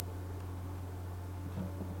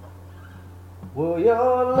Well,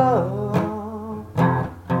 your love,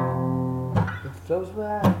 it flows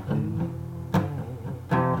right through me.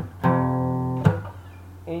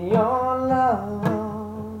 And your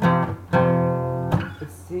love, it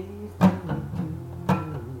sees through me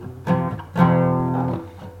too.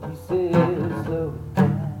 You said slow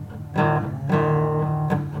down,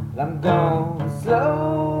 I'm going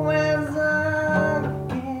slow as I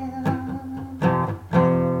can.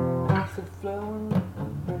 So flowing,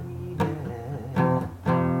 breathing,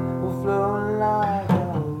 we're flowing like a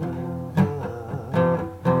river.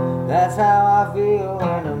 That's how I feel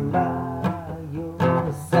when I'm by your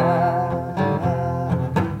side.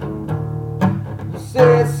 You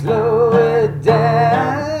say slow